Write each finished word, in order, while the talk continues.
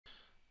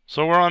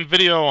So we're on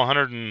video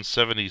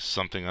 170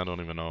 something, I don't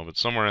even know, but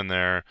somewhere in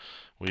there.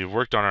 We've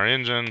worked on our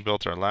engine,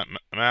 built our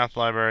math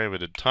library, we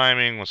did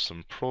timing with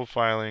some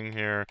profiling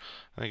here.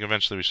 I think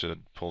eventually we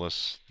should pull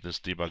this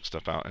debug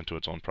stuff out into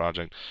its own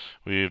project.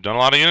 We've done a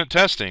lot of unit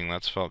testing,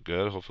 that's felt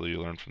good. Hopefully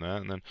you learned from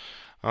that. And then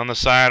on the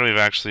side we've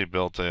actually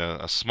built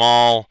a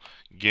small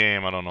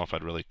game. I don't know if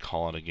I'd really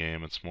call it a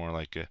game, it's more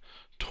like a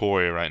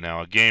toy right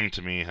now. A game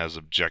to me has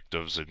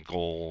objectives and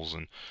goals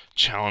and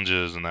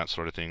challenges and that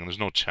sort of thing. And there's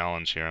no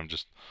challenge here. I'm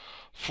just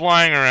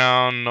flying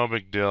around, no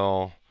big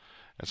deal.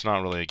 It's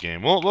not really a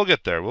game. We'll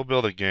get there. We'll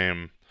build a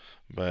game,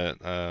 but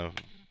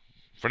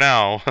for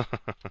now,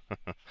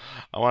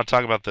 I want to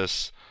talk about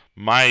this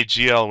my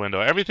GL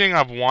window. Everything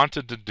I've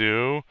wanted to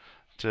do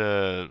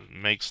to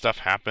make stuff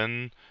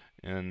happen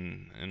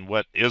in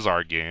what is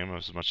our game,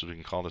 as much as we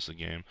can call this a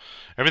game.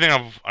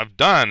 Everything I've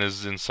done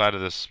is inside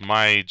of this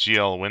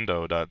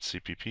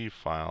myglwindow.cpp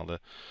file. The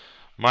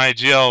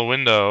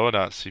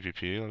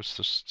myglwindow.cpp. Let's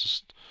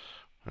just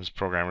as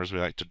programmers, we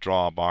like to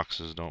draw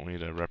boxes, don't we,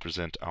 to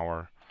represent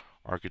our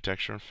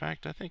architecture. In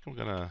fact, I think I'm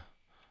gonna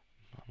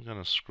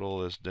scroll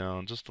this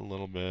down just a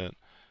little bit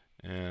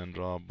and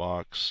draw a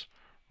box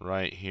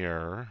right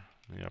here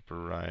in the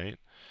upper right,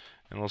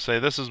 and we'll say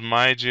this is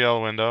my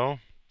GL window.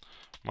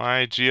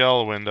 My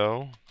GL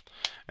window.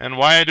 And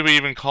why do we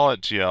even call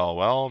it GL?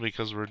 Well,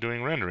 because we're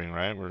doing rendering,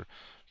 right? We're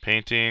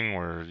painting,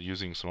 we're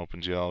using some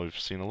OpenGL. We've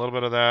seen a little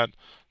bit of that.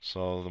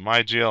 So the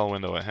my GL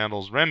window, it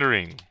handles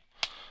rendering.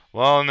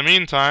 Well, in the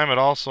meantime, it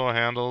also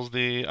handles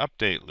the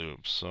update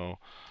loop. So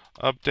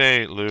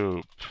update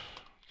loop.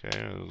 Okay,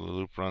 the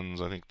loop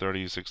runs, I think,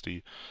 30,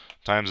 60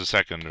 times a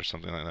second or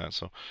something like that.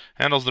 So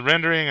handles the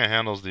rendering, it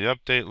handles the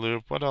update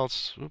loop. What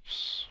else?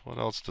 Oops. What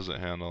else does it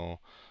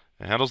handle?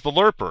 It handles the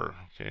lerper.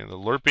 Okay, the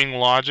lerping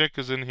logic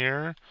is in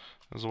here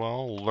as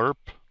well.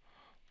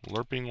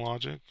 Lerping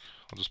logic.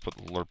 I'll just put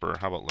lerper.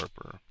 How about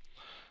lerper?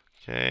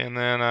 Okay, and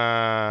then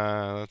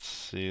let's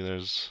see.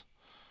 There's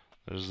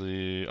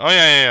the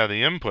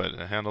the input.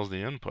 It handles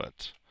the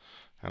input.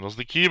 Handles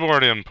the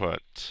keyboard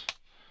input,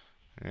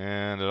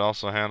 and it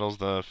also handles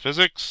the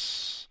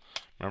physics.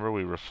 Remember,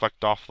 we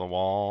reflect off the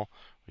wall.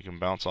 We can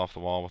bounce off the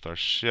wall with our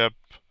ship.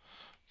 I'm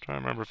trying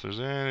to remember if there's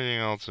anything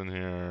else in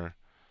here.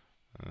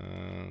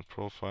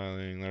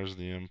 Profiling, there's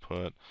the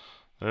input.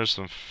 There's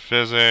some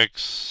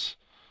physics.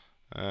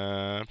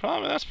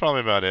 That's probably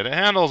about it. It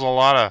handles a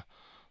lot of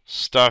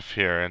stuff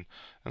here, and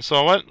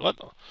so what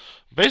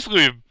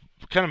basically we've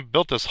kind of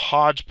built this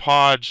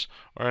hodgepodge,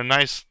 or a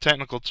nice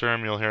technical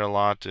term you'll hear a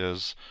lot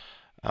is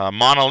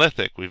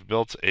monolithic. We've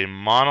built a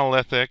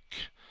monolithic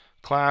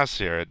class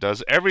here. It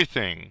does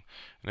everything.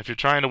 And if you're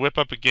trying to whip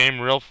up a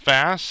game real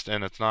fast,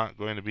 and it's not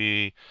going to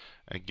be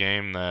a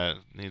game that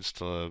needs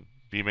to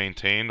be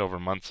maintained over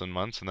months and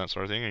months and that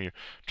sort of thing, and you're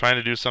trying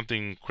to do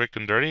something quick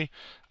and dirty,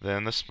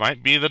 then this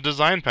might be the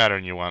design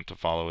pattern you want to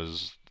follow.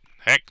 Is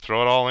heck,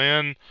 throw it all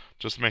in,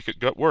 just make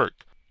it good work.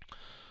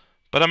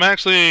 But I'm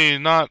actually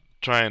not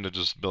trying to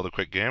just build a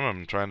quick game.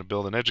 I'm trying to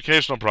build an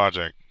educational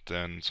project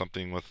and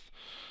something with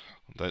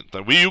that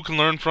you can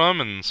learn from,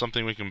 and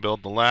something we can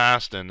build to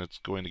last, and it's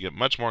going to get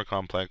much more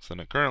complex than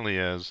it currently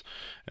is.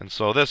 And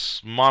so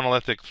this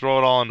monolithic, throw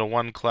it all into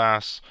one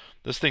class,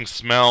 this thing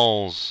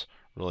smells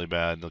really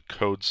bad. The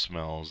code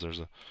smells. There's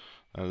a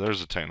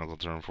technical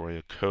term for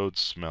you. Code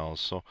smells.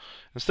 So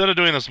instead of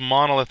doing this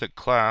monolithic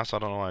class, I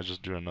don't know why I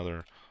just drew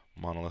another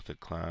monolithic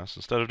class.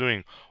 Instead of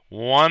doing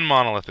one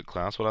monolithic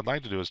class, what I'd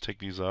like to do is take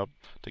these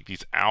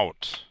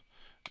out,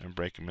 and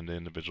break them into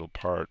individual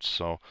parts.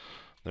 So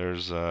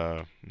there's,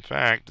 in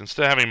fact,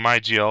 instead of having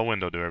my GL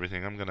window do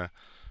everything, I'm gonna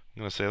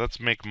say let's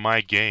make my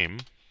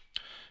game.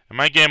 And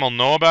my game will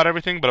know about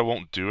everything, but it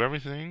won't do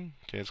everything.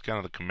 Okay, it's kind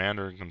of the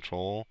commander and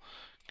control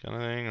kind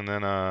of thing. And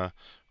then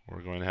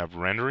we're going to have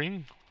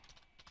rendering,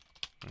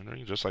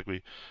 just like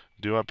we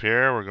do up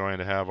here. We're going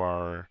to have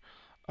our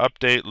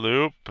update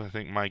loop. I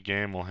think my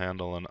game will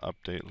handle an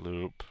update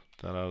loop.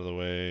 That out of the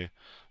way.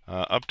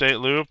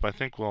 Update loop, I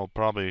think we'll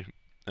probably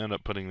end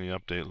up putting the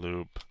update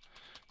loop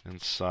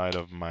inside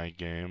of my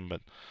game,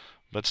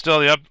 but still,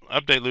 the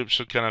update loop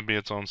should kind of be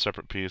its own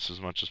separate piece as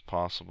much as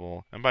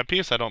possible. And by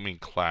piece, I don't mean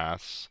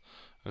class.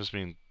 I just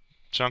mean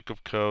chunk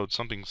of code,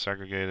 something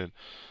segregated.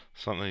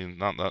 Something,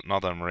 not that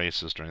I'm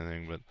racist or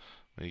anything, but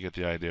you get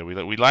the idea.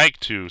 We like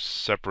to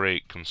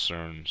separate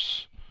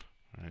concerns,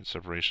 right?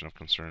 Separation of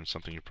concerns,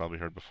 something you probably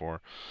heard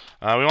before.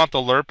 We want the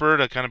lerper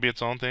to kind of be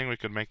its own thing. We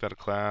could make that a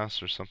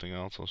class or something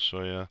else. I'll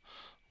show you a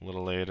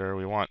little later.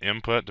 We want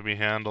input to be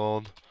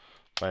handled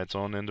by its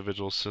own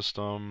individual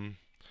system.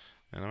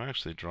 And I'm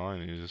actually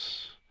drawing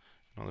these.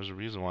 There's a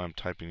reason why I'm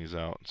typing these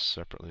out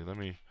separately. Let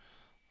me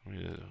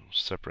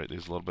separate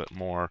these a little bit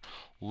more.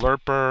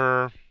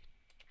 Lerper.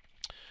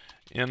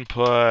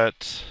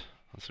 Input.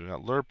 Let's see, we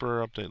got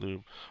lerper, update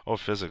loop. Oh,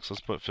 physics.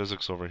 Let's put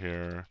physics over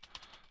here.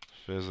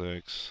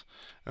 Physics.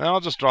 And then I'll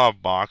just draw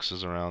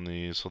boxes around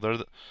these. So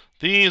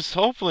these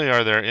hopefully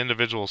are their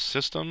individual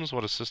systems.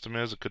 What a system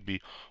is, it could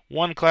be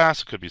one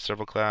class, it could be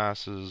several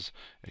classes,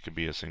 it could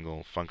be a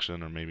single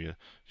function or maybe a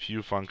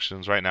few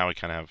functions. Right now we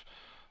kind of have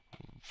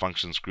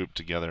functions grouped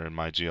together in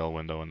my GL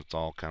window, and it's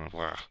all kind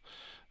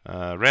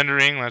of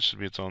rendering. That should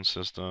be its own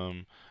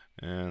system.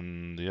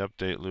 And the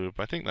update loop,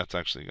 I think that's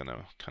actually going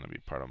to kind of be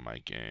part of my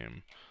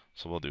game,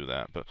 so we'll do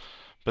that.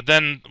 But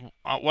then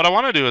what I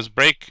want to do is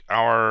break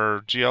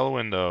our GL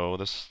window,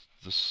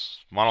 this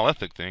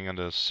monolithic thing,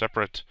 into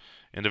separate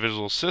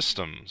individual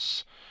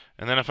systems.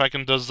 And then if I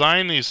can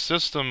design these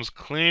systems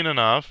clean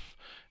enough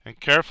and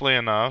carefully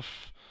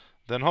enough,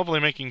 then hopefully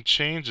making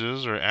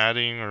changes or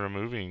adding or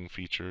removing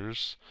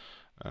features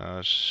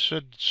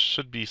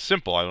should be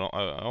simple. I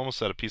almost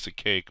said a piece of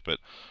cake, but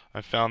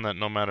I found that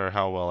no matter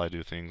how well I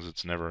do things,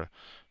 it's never a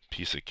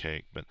piece of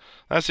cake. But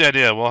that's the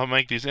idea. We'll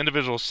make these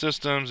individual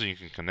systems, and you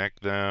can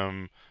connect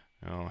them.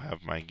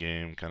 Have my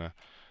game kind of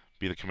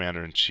be the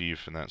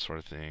commander-in-chief and that sort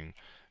of thing.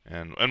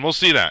 And we'll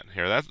see that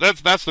here.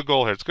 That's the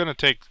goal here. It's going to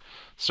take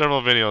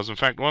several videos. In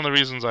fact, one of the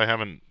reasons I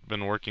haven't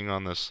been working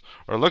on this,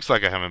 or it looks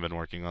like I haven't been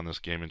working on this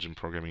game engine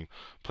programming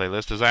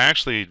playlist, is I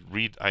actually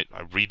I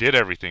redid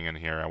everything in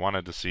here. I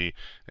wanted to see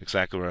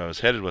exactly where I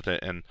was headed with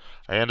it, and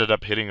I ended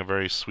up hitting a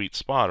very sweet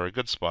spot, or a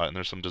good spot. And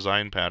there's some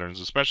design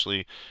patterns,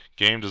 especially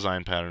game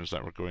design patterns,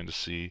 that we're going to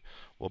see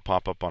will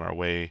pop up on our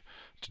way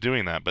to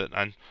doing that. But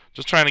I'm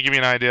just trying to give you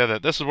an idea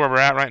that this is where we're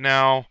at right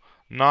now.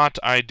 Not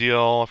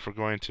ideal if we're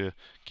going to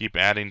keep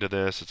adding to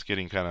this. It's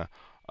getting kind of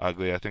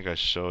ugly. I think I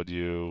showed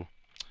you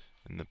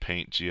in the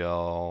Paint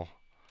GL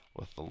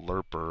with the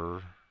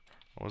lerper.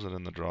 What was it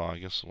in the draw? I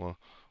guess we'll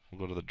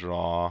go to the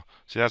draw.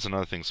 See, that's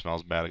another thing that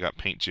smells bad. I got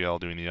Paint GL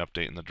doing the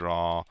update in the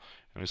draw,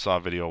 and we saw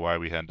a video why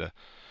we had to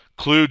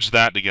kludge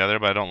that together,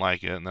 but I don't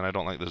like it. And then I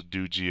don't like this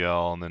do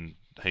GL, and then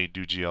hey,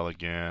 do GL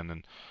again.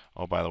 And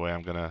oh, by the way,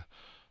 I'm gonna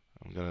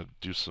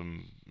do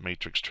some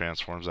matrix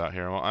transforms out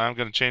here. Well, I'm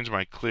gonna change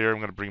my clear.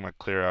 I'm gonna bring my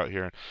clear out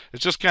here.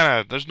 It's just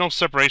kind of, there's no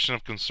separation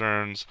of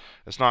concerns.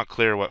 It's not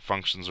clear what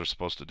functions are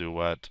supposed to do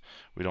what.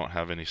 We don't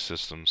have any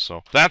systems.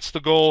 So that's the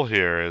goal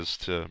here, is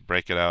to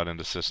break it out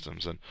into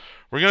systems. And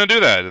we're gonna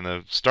do that in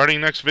the starting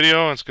next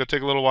video. It's gonna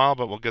take a little while,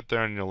 but we'll get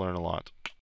there and you'll learn a lot.